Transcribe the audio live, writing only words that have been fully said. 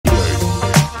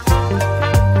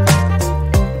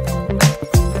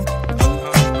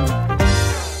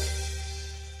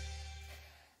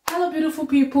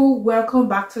people, welcome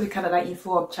back to the Canada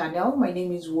Info Hub channel. My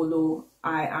name is Wolo.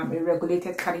 I am a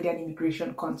regulated Canadian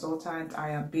immigration consultant. I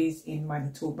am based in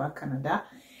Manitoba, Canada.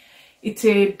 It's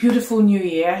a beautiful new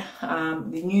year.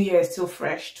 The new year is still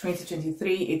fresh,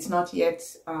 2023. It's not yet,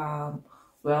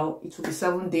 well, it will be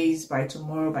 7 days by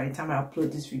tomorrow. By the time I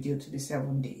upload this video, it will be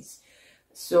 7 days.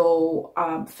 So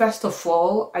first of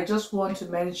all, I just want to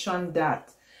mention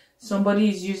that somebody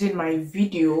is using my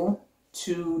video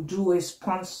to do a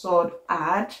sponsored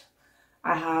ad.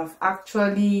 I have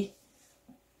actually,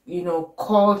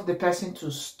 called the person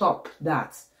to stop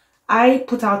that. I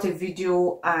put out a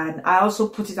video and I also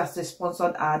put it as a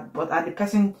sponsored ad, but the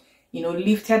person,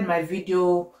 lifted my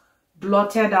video,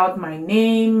 blotted out my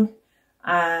name,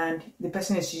 and the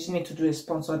person is using it to do a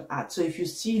sponsored ad. So if you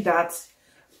see that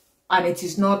and it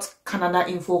is not Canada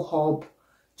Info Hub,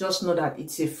 just know that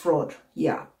it's a fraud.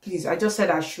 Yeah, please, I just said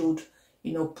I should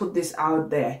put this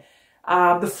out there.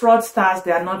 The fraudsters,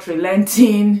 they are not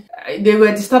relenting. They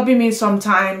were disturbing me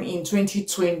sometime in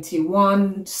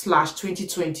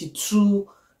 2021/2022.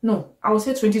 No, I would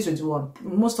say 2021.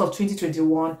 Most of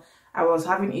 2021, I was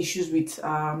having issues with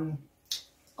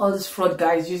all these fraud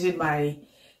guys using my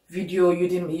video,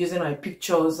 using my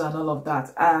pictures and all of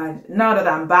that. And now that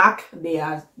I'm back, they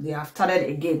have started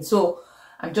again. So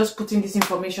I'm just putting this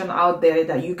information out there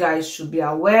that you guys should be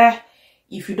aware.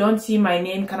 If you don't see my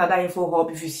name, Canada Info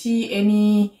Hub, if you see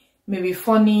any maybe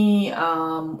funny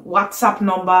WhatsApp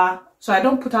number, so I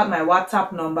don't put out my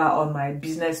WhatsApp number on my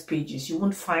business pages. You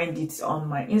won't find it on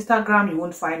my Instagram. You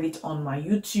won't find it on my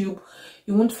YouTube.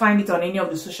 You won't find it on any of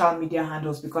the social media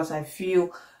handles because I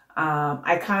feel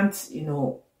I can't,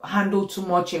 handle too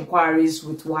much inquiries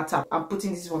with WhatsApp. I'm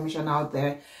putting this information out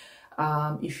there.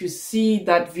 If you see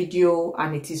that video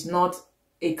and it is not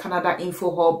a Canada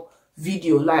Info Hub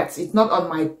video, like it's not on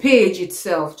my page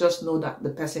itself, just know that the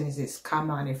person is a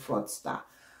scammer and a fraudster.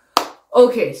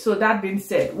 Okay, so that being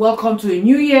said, welcome to a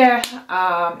new year.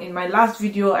 In my last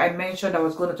video, I mentioned I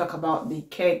was going to talk about the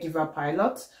caregiver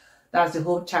pilot. That's the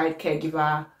home child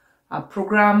caregiver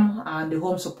program and the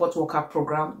home support worker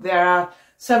program. There are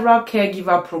several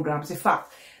caregiver programs. In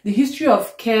fact, the history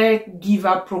of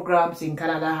caregiver programs in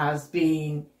Canada has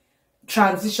been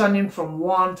transitioning from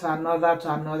one to another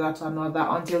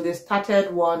until they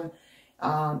started one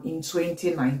in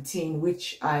 2019,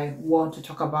 which I want to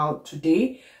talk about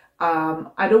today.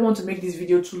 I don't want to make this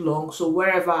video too long, so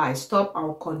wherever I stop,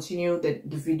 I'll continue the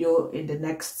video in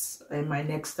my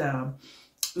next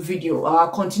video.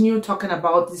 I'll continue talking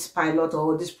about this pilot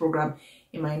or this program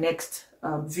in my next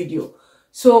video.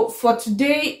 So for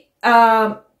today,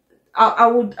 I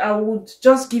would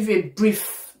just give a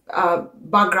brief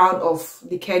background of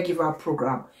the caregiver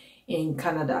program in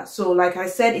Canada. So like I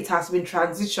said, it has been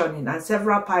transitioning and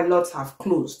several pilots have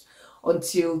closed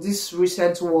until this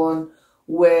recent one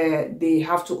where they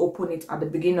have to open it at the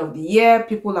beginning of the year.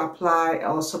 People apply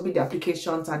or submit the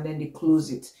applications and then they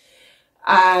close it.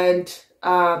 And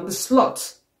the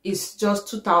slot is just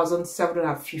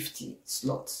 2,750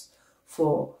 slots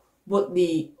for both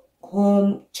the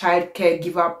home child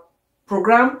caregiver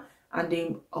program and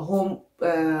the home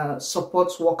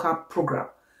support worker program.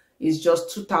 Is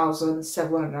just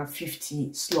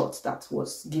 2,750 slots that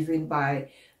was given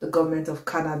by the government of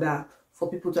Canada for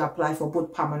people to apply for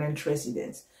both permanent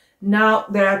residents. Now,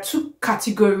 there are two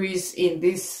categories in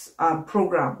this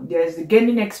program. There's the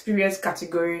gaining experience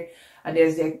category and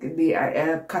there's the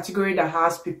category that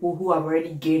has people who have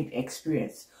already gained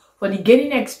experience. For the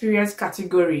gaining experience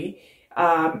category,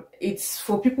 it's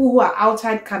for people who are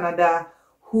outside Canada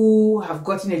who have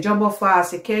gotten a job offer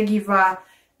as a caregiver.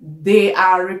 They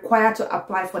are required to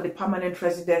apply for the permanent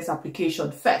residence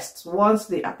application first. Once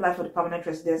they apply for the permanent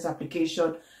residence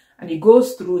application and it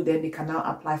goes through, then they can now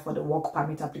apply for the work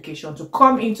permit application to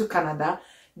come into Canada,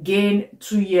 gain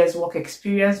 2 years work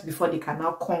experience before they can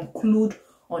now conclude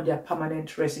on their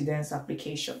permanent residence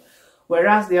application.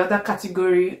 Whereas the other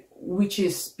category, which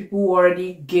is people who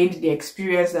already gained the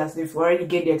experience, as they've already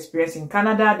gained the experience in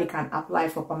Canada, they can apply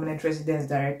for permanent residence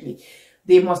directly.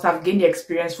 They must have gained the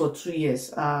experience for 2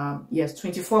 years. Yes,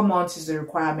 24 months is the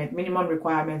requirement, minimum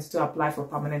requirements to apply for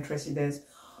permanent residence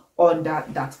on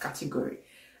that category.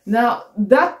 Now,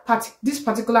 this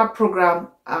particular program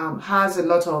has a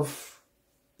lot of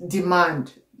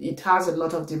demand. It has a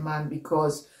lot of demand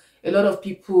because a lot of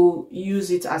people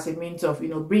use it as a means of,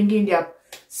 bringing their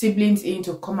siblings in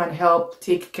to come and help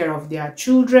take care of their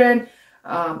children.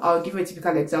 I'll give a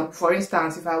typical example. For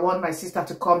instance, if I want my sister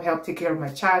to come help take care of my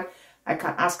child, I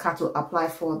can ask her to apply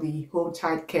for the home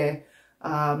child care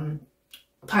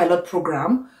pilot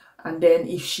program. and then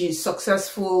if she's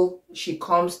successful, she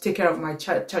comes take care of my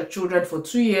children for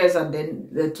 2 years, and then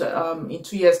in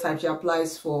 2 years time she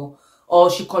applies for, or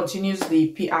she continues the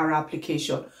PR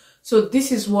application. So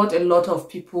this is what a lot of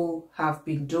people have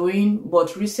been doing,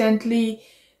 but recently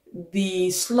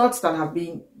the slots that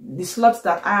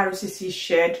IRCC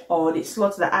shared, or the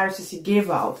slots that IRCC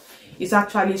gave out, is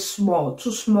actually small,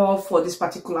 too small for this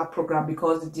particular program,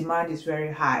 because the demand is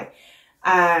very high,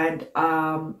 and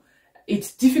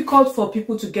it's difficult for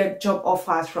people to get job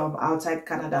offers from outside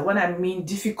Canada. When I mean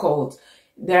difficult,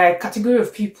 there are a category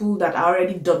of people that are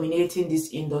already dominating this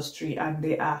industry, and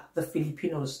they are the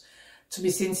Filipinos. To be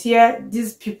sincere,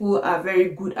 these people are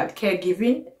very good at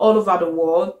caregiving all over the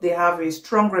world. They have a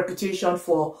strong reputation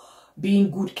for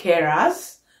being good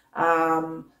carers.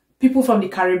 People from the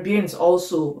Caribbean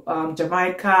also,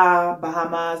 Jamaica,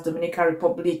 Bahamas, Dominican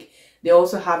Republic, they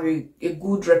also have a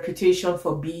good reputation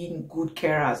for being good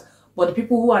carers. But the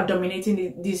people who are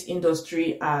dominating this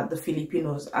industry are the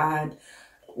Filipinos. And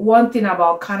one thing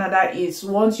about Canada is,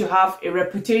 once you have a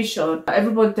reputation,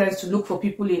 everybody tends to look for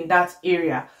people in that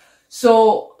area.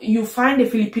 So you find a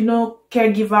Filipino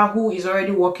caregiver who is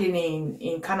already working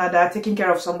in Canada, taking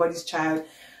care of somebody's child.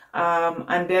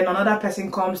 And then another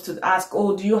person comes to ask,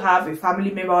 oh, do you have a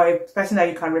family member or a person that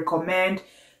you can recommend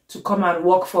to come and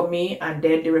work for me? And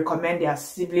then they recommend their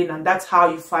sibling. And that's how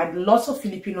you find lots of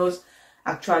Filipinos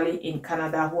actually in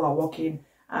Canada who are working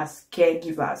as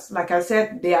caregivers. Like I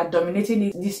said, they are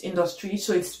dominating this industry.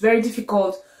 So it's very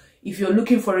difficult if you're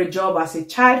looking for a job as a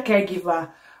child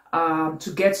caregiver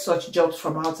to get such jobs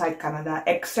from outside Canada,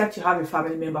 except you have a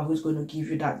family member who's going to give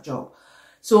you that job.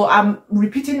 So I'm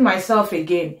repeating myself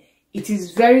again. It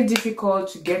is very difficult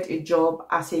to get a job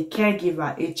as a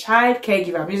caregiver, a child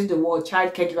caregiver. I'm using the word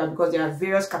child caregiver because there are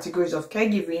various categories of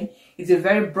caregiving. It's a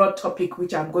very broad topic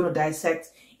which I'm going to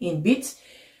dissect in bits.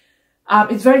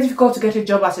 It's very difficult to get a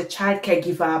job as a child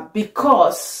caregiver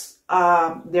because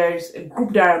there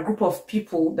are a group of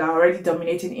people that are already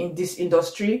dominating in this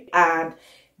industry, and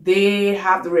they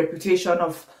have the reputation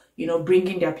of, you know,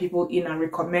 bringing their people in and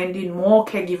recommending more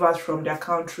caregivers from their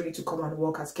country to come and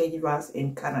work as caregivers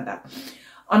in Canada.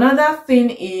 Another thing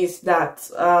is that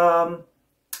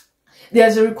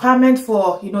there's a requirement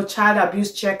for, you know, child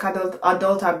abuse check,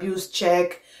 adult abuse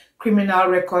check, criminal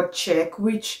record check,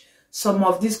 which some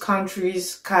of these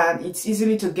countries it's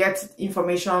easily to get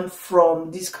information from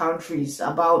these countries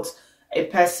about a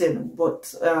person,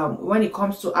 but when it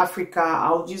comes to Africa,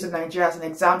 I'll use Nigeria as an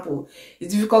example.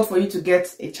 It's difficult for you to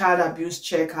get a child abuse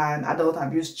check and adult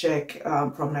abuse check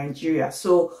from Nigeria.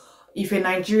 So if a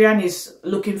Nigerian is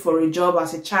looking for a job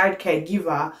as a child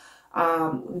caregiver,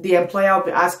 the employer will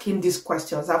be asking these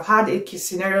questions. I've had a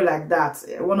scenario like that.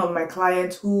 One of my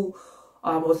clients who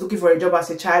was looking for a job as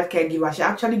a child caregiver, she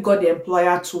actually got the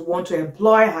employer to want to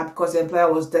employ her because the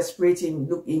employer was desperate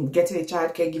in getting a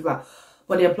child caregiver.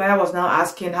 But the employer was now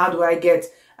asking, how do I get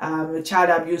a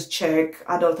child abuse check,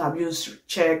 adult abuse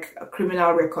check, a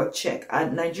criminal record check?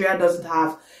 And Nigeria doesn't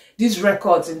have these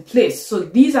records in place. So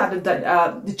these are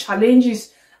the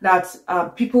challenges that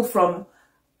people from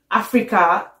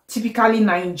Africa, typically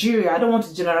Nigeria, I don't want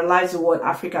to generalize the word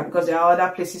Africa because there are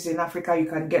other places in Africa you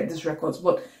can get these records.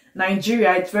 But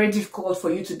Nigeria, it's very difficult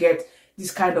for you to get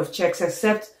this kind of checks,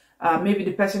 except maybe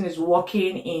the person is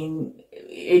working in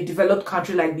a developed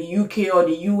country like the UK or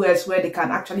the US, where they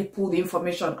can actually pull the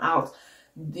information out.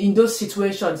 In those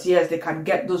situations, yes, they can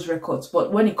get those records.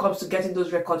 But when it comes to getting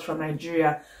those records from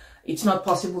Nigeria, it's not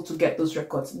possible to get those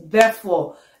records.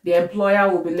 Therefore, the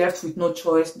employer will be left with no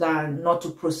choice than not to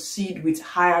proceed with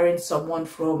hiring someone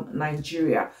from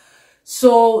Nigeria.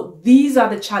 So these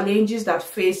are the challenges that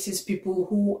faces people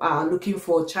who are looking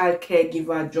for child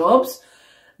caregiver jobs.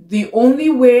 The only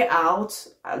way out,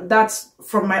 that's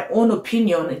from my own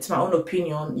opinion, it's my own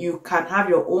opinion, you can have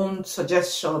your own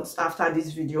suggestions after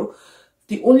this video.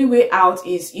 The only way out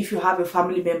is if you have a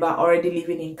family member already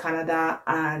living in Canada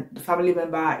and the family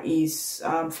member is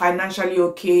financially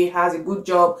okay, has a good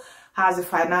job, has the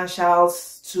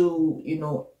financials to, you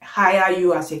know, hire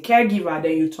you as a caregiver.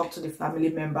 Then you talk to the family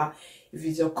member. If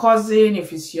it's your cousin,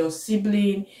 if it's your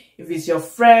sibling, if it's your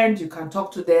friend, you can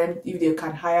talk to them if they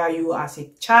can hire you as a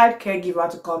child caregiver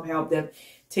to come help them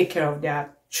take care of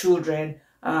their children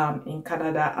in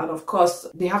Canada. And of course,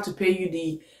 they have to pay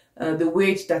you the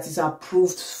wage that is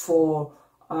approved for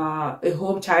a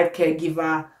home child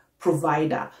caregiver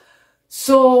provider.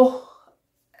 So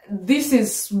this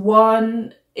is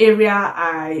one area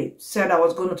I said I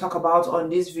was going to talk about on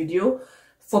this video.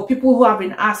 For people who have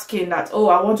been asking that, oh,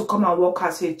 I want to come and work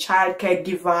as a child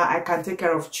caregiver, I can take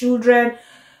care of children.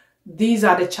 these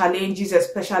are the challenges,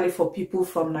 especially for people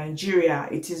from Nigeria.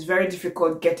 It is very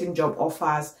difficult getting job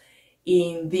offers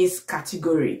in this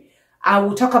category. I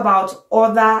will talk about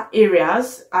other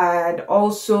areas and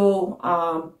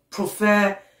also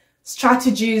prefer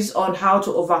strategies on how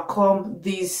to overcome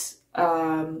these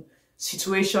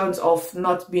situations of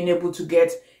not being able to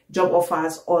get job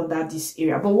offers under this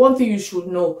area. But one thing you should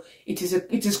know, it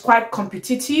is quite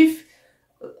competitive.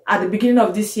 At the beginning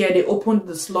of this year, they opened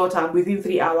the slot, and within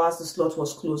 3 hours the slot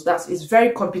was closed. It's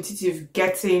very competitive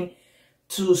getting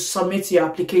to submit your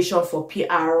application for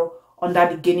PR under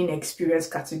the gaining experience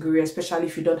category, especially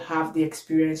if you don't have the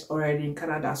experience already in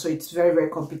Canada. So it's very, very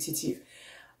competitive.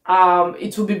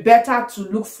 It will be better to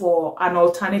look for an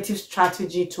alternative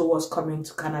strategy towards coming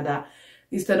to Canada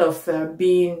instead of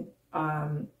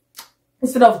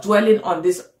dwelling on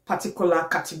this particular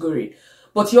category.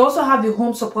 But you also have the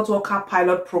Home Support Worker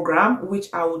Pilot Program, which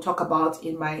I will talk about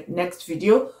in my next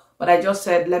video. But I just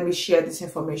said, let me share this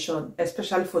information,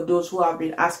 especially for those who have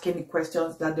been asking the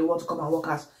questions that they want to come and work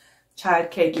as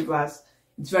child caregivers.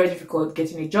 It's very difficult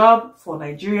getting a job for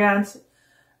Nigerians.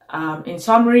 In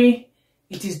summary,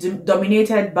 it is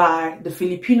dominated by the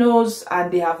Filipinos, and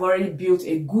they have already built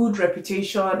a good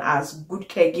reputation as good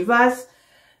caregivers.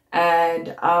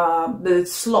 And the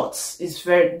slots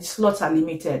are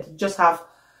limited. You just have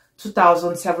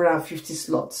 2,750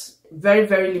 slots. Very,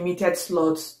 very limited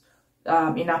slots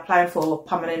in applying for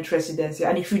permanent residency.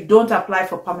 And if you don't apply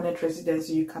for permanent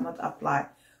residency, you cannot apply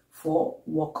for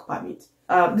work permit.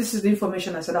 This is the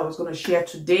information I said I was going to share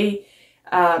today.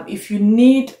 If you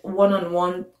need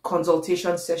one-on-one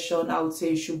consultation session, I would say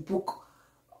you should book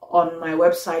on my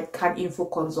website,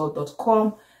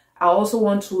 caninfoconsult.com. I also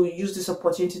want to use this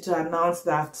opportunity to announce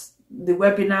that the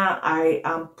webinar, I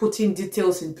am putting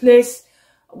details in place.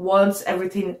 Once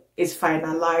everything is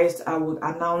finalized, I will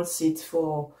announce it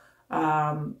for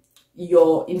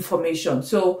your information.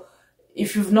 So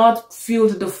if you've not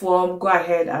filled the form, go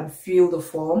ahead and fill the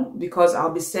form, because I'll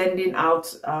be sending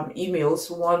out emails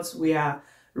once we are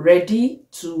ready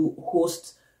to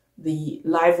host the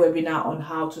live webinar on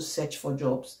how to search for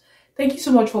jobs. Thank you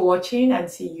so much for watching, and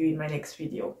see you in my next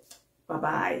video.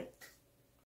 Bye-bye.